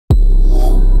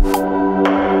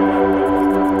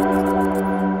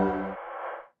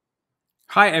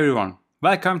Hi everyone,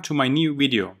 welcome to my new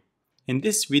video. In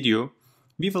this video,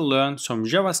 we will learn some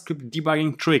JavaScript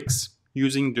debugging tricks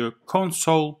using the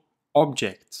console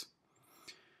object.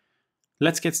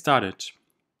 Let's get started.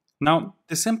 Now,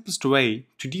 the simplest way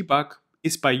to debug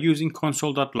is by using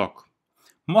console.log.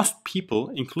 Most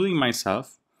people, including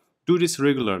myself, do this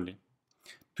regularly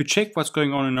to check what's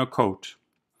going on in our code.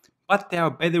 But there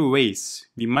are better ways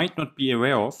we might not be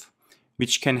aware of,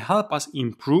 which can help us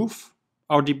improve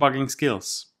our debugging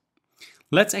skills.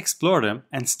 Let's explore them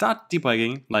and start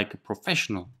debugging like a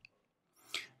professional.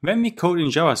 When we code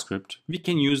in JavaScript, we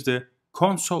can use the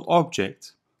console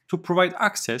object to provide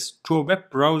access to a web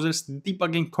browser's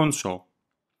debugging console.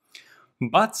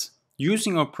 But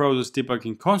using our browser's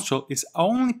debugging console is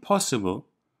only possible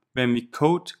when we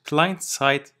code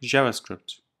client-side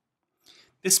JavaScript.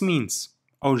 This means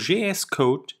our JS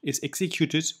code is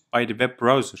executed by the web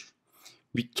browser.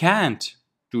 We can't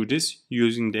do this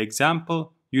using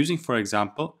for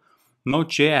example,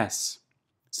 Node.js,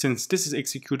 since this is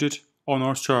executed on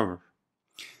our server.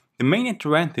 The main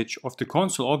advantage of the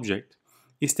console object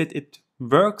is that it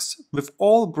works with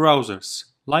all browsers,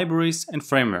 libraries, and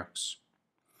frameworks.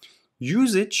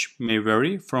 Usage may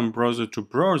vary from browser to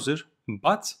browser,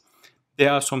 but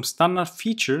there are some standard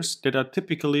features that are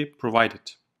typically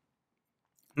provided.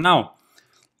 Now,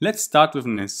 let's start with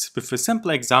a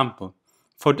simple example.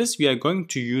 For this, we are going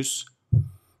to use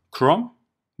Chrome,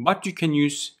 but you can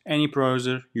use any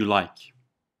browser you like.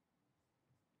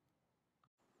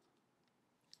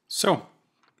 So,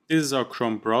 this is our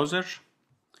Chrome browser,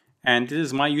 and this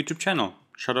is my YouTube channel,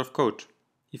 Shot of Code.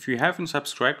 If you haven't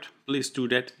subscribed, please do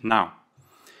that now.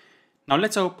 Now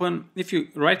let's open, if you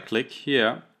right click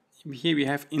here we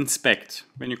have inspect.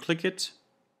 When you click it,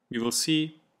 you will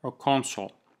see our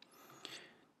console.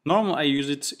 Normally I use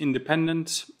it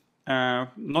independent,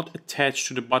 not attached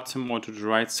to the bottom or to the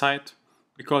right side,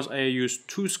 because I use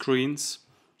two screens.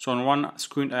 So on one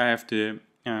screen I have the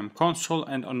console,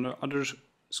 and on the other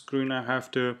screen I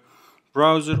have the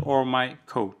browser or my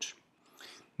code.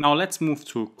 Now let's move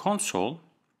to console,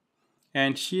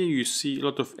 and here you see a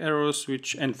lot of errors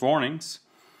and warnings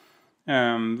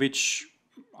which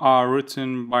are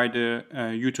written by the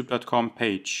youtube.com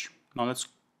page. Now let's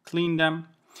clean them.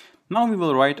 Now we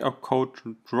will write our code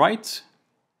right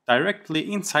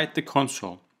directly inside the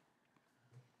console,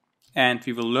 and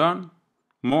we will learn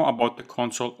more about the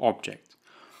console object.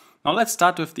 Now let's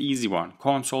start with the easy one,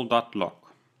 console.log.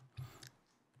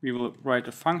 We will write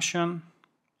a function,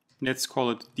 let's call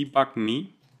it debug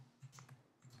me,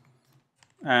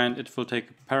 and it will take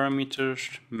a parameter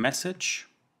message,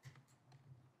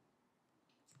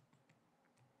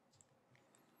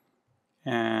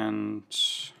 and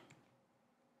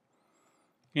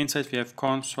inside we have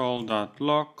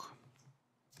console.log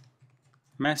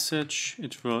message.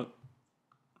 It will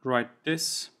write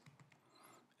this,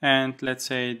 and let's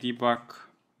say debug.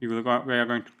 We are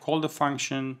going to call the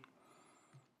function,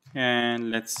 and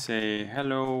let's say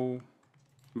hello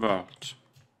world.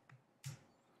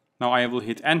 Now I will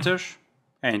hit enter,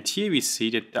 and here we see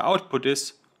that the output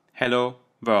is hello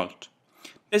world.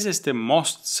 This is the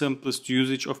most simplest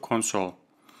usage of console.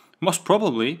 Most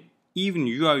probably even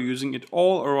you are using it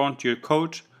all around your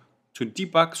code to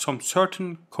debug some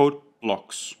certain code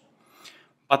blocks.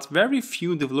 But very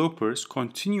few developers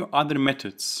continue other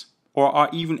methods or are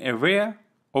even aware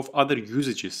of other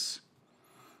usages.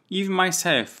 Even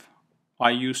myself,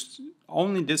 I used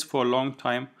only this for a long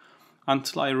time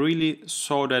until I really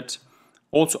saw that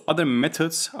also other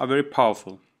methods are very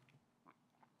powerful.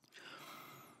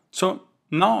 So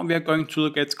now we are going to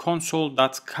look at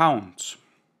console.count.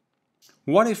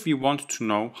 What if we want to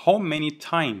know how many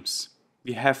times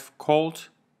we have called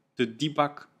the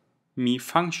debug me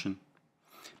function?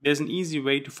 There's an easy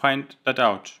way to find that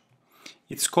out.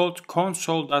 It's called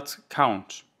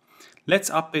console.count.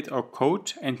 Let's update our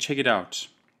code and check it out.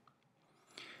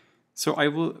 So I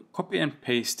will copy and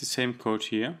paste the same code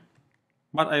here,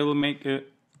 but I will make a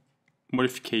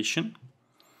modification.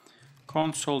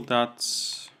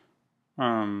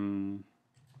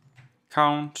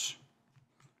 Console.count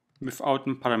without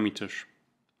a parameter,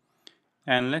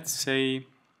 and let's say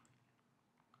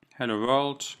hello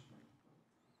world,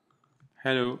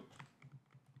 hello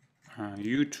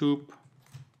YouTube,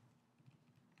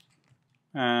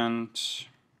 and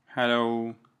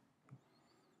hello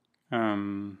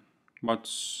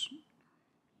what's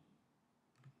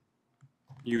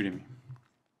Udemy.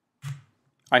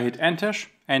 I hit enter,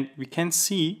 and we can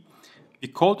see we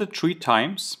called it 3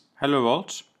 times. Hello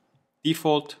world,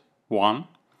 default 1.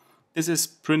 This is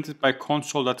printed by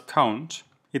console.count.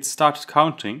 It started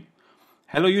counting.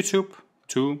 Hello YouTube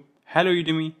 2, hello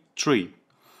Udemy 3.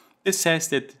 This says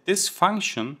that this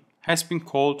function has been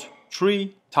called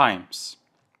 3 times.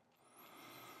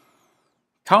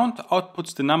 Count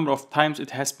outputs the number of times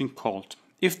it has been called.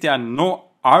 If there are no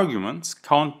arguments,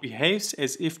 count behaves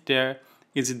as if there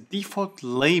is a default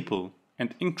label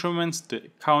and increments the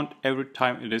count every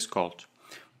time it is called.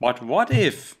 But what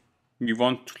if we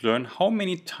want to learn how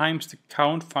many times the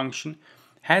count function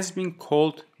has been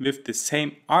called with the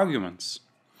same arguments?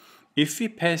 If we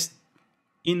pass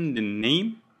in the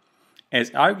name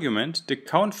as argument, the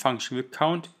count function will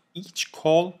count each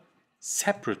call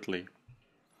separately.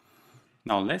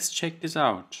 Now let's check this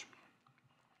out.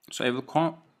 So I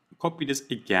will copy this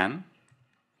again.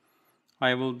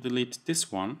 I will delete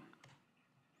this one.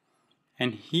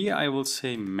 And here I will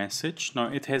say message. Now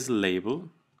it has a label,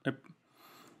 a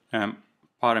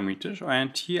parameter.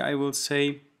 And here I will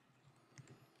say,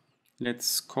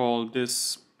 let's call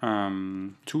this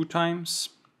 2 times.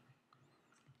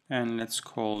 And let's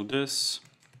call this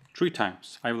 3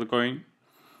 times.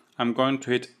 I'm going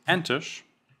to hit enter,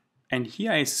 and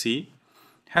here I see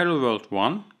hello world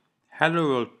 1, hello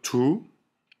world 2,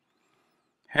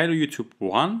 hello YouTube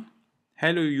 1,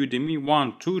 hello Udemy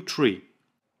 1, 2, 3.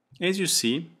 As you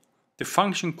see, the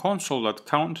function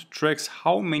console.count tracks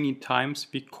how many times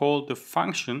we call the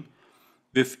function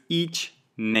with each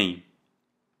name.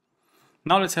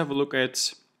 Now let's have a look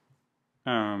at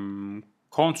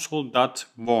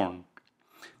console.warn.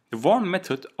 The warn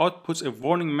method outputs a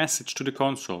warning message to the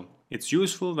console. It's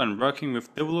useful when working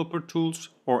with developer tools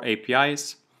or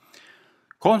APIs.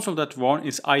 Console.warn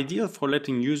is ideal for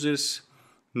letting users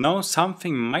know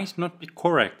something might not be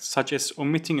correct, such as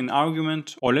omitting an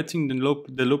argument or letting the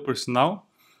developers know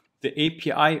the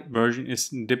API version is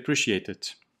deprecated.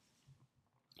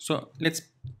 So let's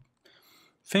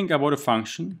think about a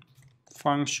function.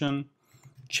 Function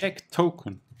check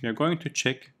token. We are going to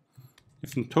check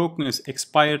if a token is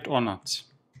expired or not.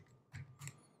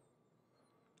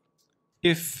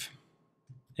 If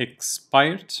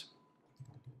expired,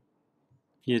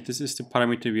 here this is the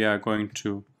parameter we are going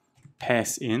to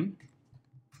pass in.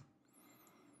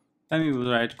 Then we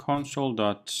will write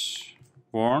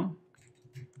console.warn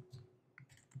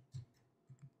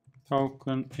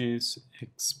token is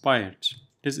expired.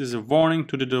 This is a warning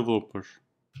to the developer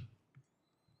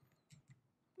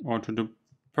or to the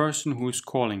person who is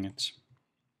calling it.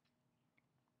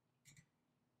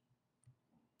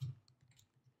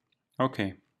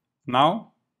 Okay,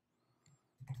 now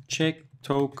check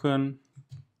token.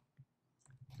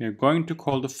 We are going to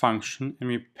call the function and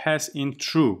we pass in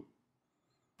true.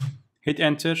 Hit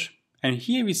enter, and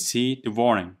here we see the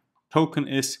warning. Token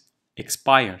is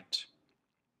expired.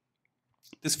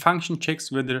 This function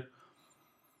checks whether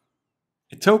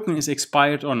a token is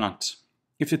expired or not.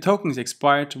 If the token is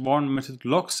expired, warn method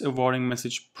logs a warning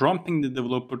message prompting the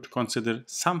developer to consider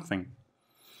something.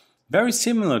 Very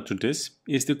similar to this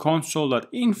is the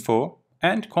console.info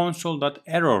and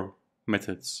console.error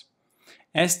methods.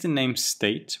 As the names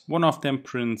state, one of them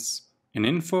prints an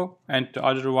info and the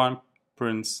other one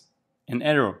prints an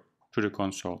error to the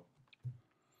console.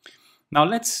 Now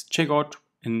let's check out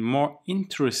a more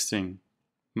interesting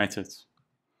method.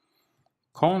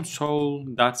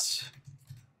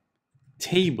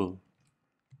 Console.table.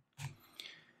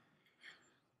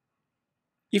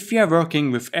 If we are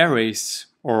working with arrays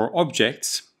or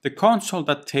objects, the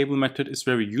console.table method is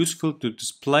very useful to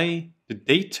display the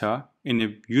data in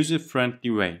a user-friendly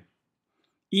way.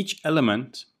 Each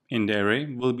element in the array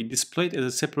will be displayed as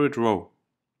a separate row.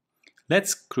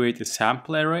 Let's create a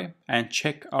sample array and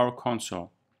check our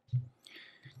console.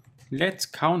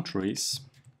 Let countries,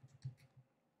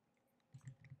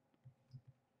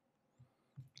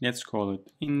 let's call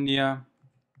it India.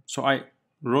 So I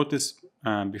wrote this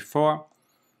before.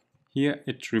 Here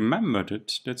it remembered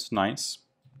it, that's nice.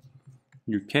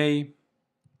 UK,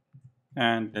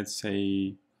 and let's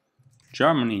say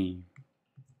Germany.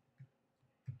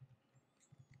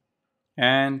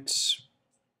 And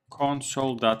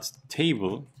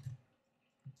console.table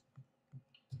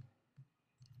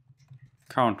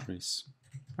countries.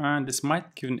 And this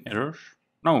might give an error.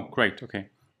 No, great, okay.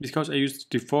 Because I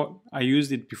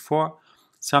used it before.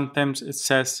 Sometimes it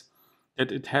says that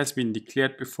it has been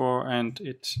declared before and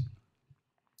it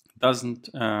doesn't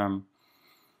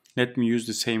let me use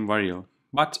the same variable.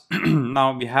 But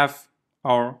now we have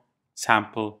our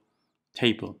sample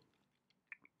table.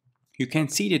 You can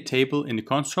see the table in the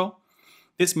console.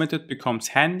 This method becomes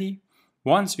handy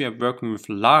once we are working with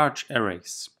large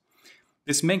arrays.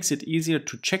 This makes it easier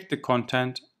to check the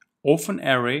content of an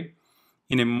array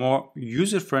in a more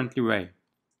user-friendly way.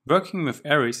 Working with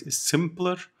arrays is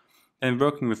simpler than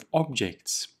working with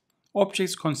objects.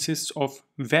 Objects consist of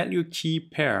value key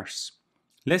pairs.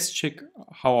 Let's check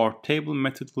how our table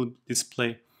method will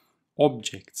display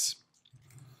objects.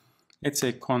 Let's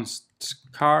say const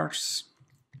cars.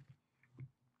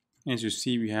 As you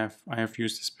see, I have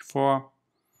used this before.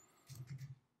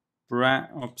 Brand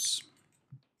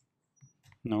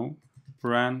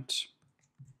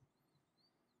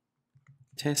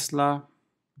Tesla,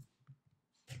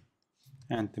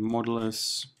 and the model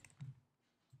is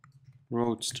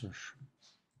Roadster.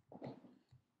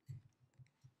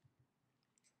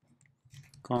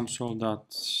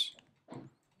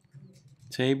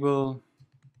 console.table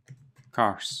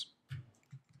cars.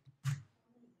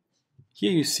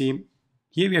 Here you see,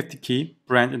 here we have the key,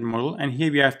 brand and model, and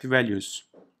here we have the values,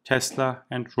 Tesla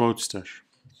and Roadster.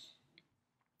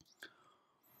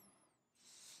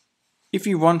 If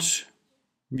we want,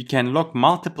 we can log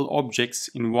multiple objects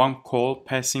in one call,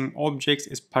 passing objects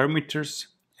as parameters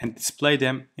and display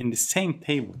them in the same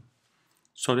table.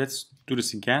 So let's do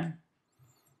this again.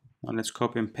 Now let's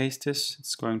copy and paste this.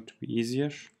 It's going to be easier.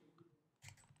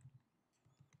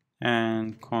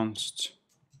 And const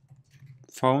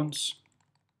phones.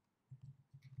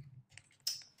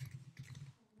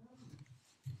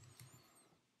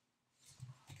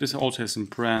 This also has a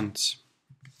brand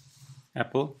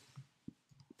Apple,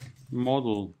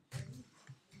 model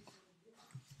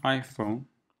iPhone.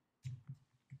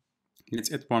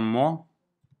 Let's add one more.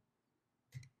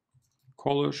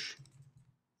 Color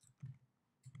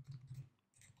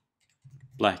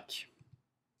black.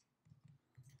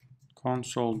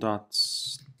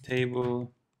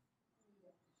 console.table.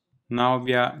 Now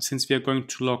since we are going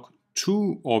to log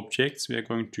two objects, we are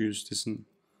going to use this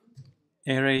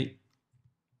array.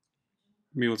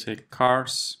 We will take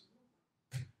cars,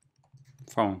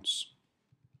 phones.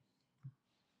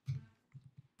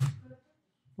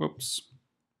 Oops.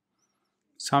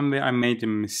 Somewhere I made a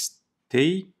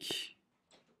mistake.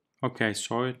 Okay, I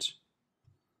saw it.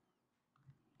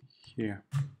 Here.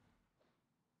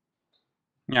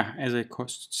 Yeah, as I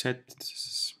said, this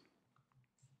is...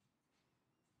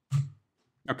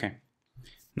 Okay.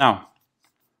 Now,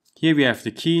 here we have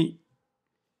the key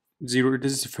 0.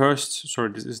 This is the first,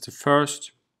 sorry, this is the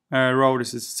first row.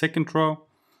 This is the second row.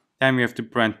 Then we have the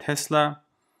brand Tesla.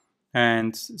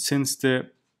 And since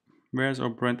where's our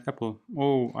brand Apple?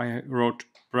 Oh, I wrote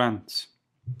brand.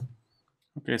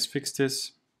 Okay, let's fix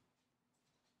this.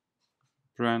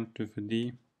 Brand with a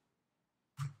D.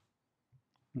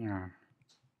 Yeah.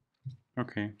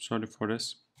 Okay, sorry for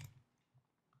this.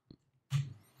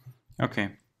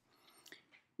 Okay.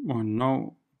 Oh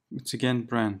no, it's again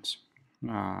brand.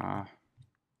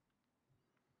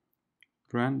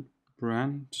 Brand.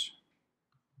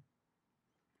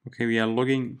 Okay, we are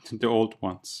logging the old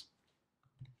ones.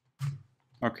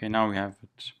 Okay, now we have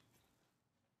it.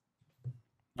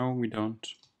 No, we don't.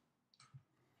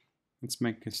 Let's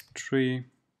make this 3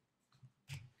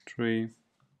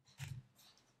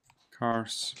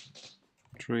 cars,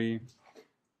 3.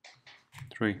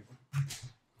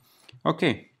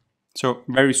 Okay, so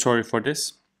very sorry for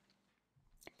this.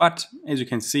 But as you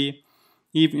can see,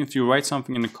 even if you write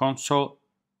something in the console,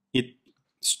 it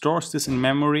stores this in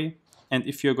memory. And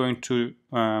if you're going to,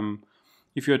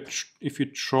 if you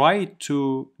try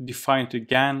to define it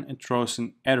again, it throws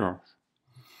an error.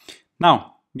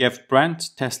 Now we have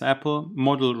brand Tesla Apple,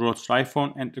 model Roadster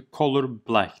iPhone, and the color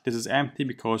black. This is empty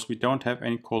because we don't have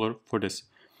any color for this.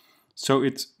 So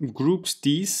it groups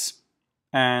these,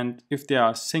 and if they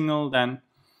are single, then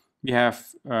we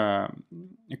have a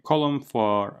column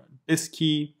for this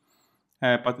key,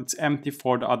 but it's empty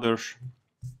for the other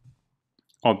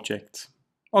object.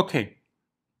 Okay.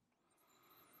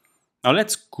 Now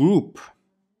let's group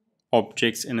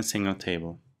objects in a single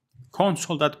table.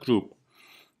 Console.group.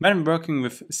 When working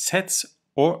with sets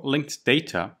or linked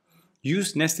data,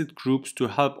 use nested groups to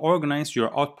help organize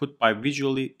your output by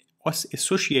visually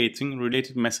associating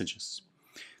related messages.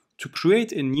 To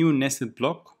create a new nested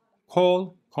block,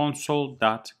 call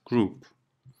console.group.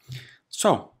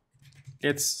 So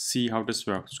let's see how this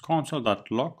works.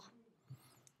 Console.log.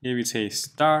 Here we say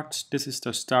start. This is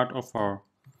the start of our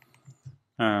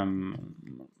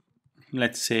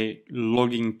let's say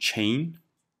logging chain.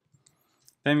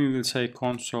 Then we will say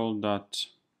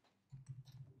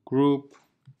console.group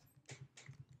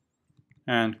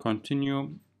and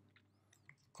continue.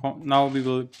 Now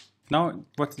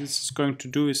what this is going to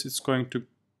do is it's going to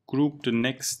group the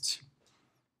next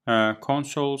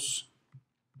consoles.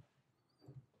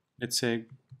 Let's say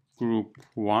group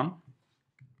 1.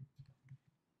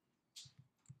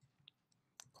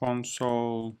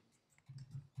 Console.log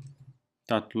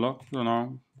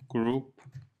group.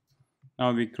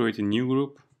 Now we create a new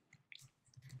group.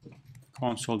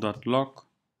 console.log.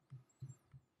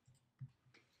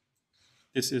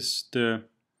 This is the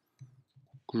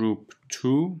group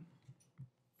 2.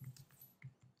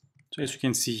 So as you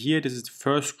can see here, this is the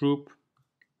first group.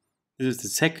 This is the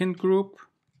second group.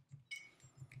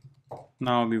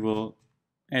 Now we will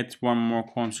add one more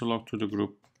console log to the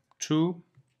group 2.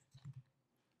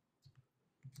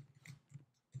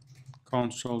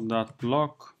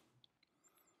 Console.log.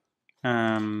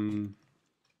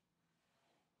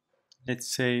 Let's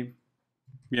say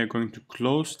we are going to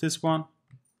close this one.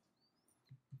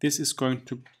 This is going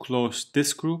to close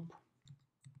this group.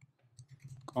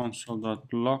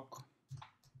 Console.log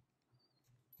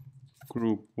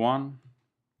group 1.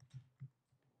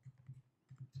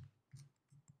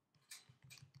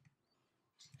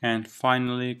 And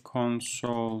finally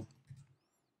console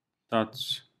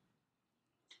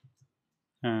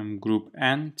group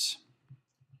end.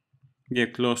 We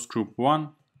have closed group 1,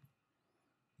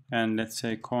 and let's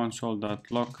say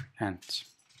console.log end.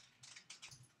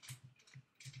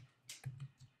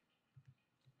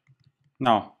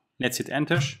 Now let's hit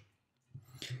enter.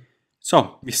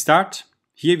 So we start.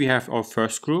 Here we have our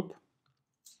first group,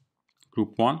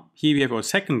 group 1. Here we have our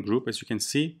second group, as you can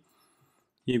see.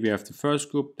 Here we have the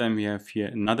first group, then we have here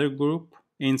another group.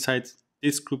 Inside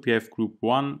this group we have group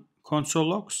 1 console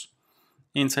logs.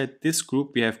 Inside this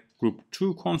group we have group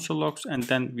 2 console logs, and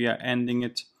then we are ending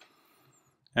it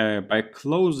by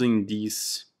closing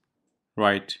these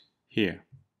right here.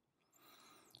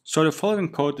 So the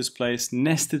following code displays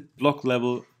nested block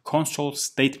level console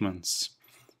statements,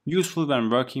 useful when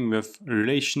working with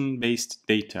relation-based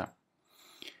data.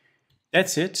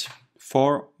 That's it.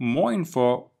 For more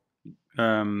info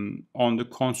on the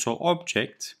console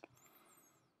object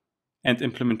and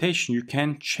implementation, you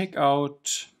can check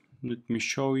out, let me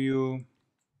show you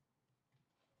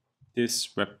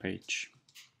this web page.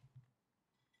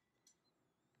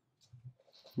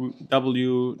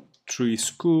 W3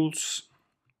 schools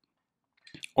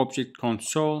object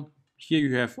console. Here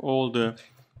you have all the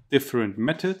different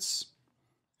methods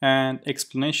and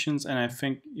explanations, and I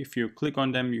think if you click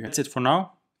on them, that's it for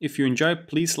now. If you enjoyed,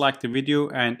 please like the video,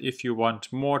 and if you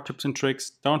want more tips and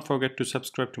tricks, don't forget to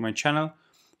subscribe to my channel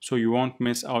so you won't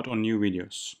miss out on new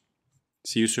videos.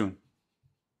 See you soon.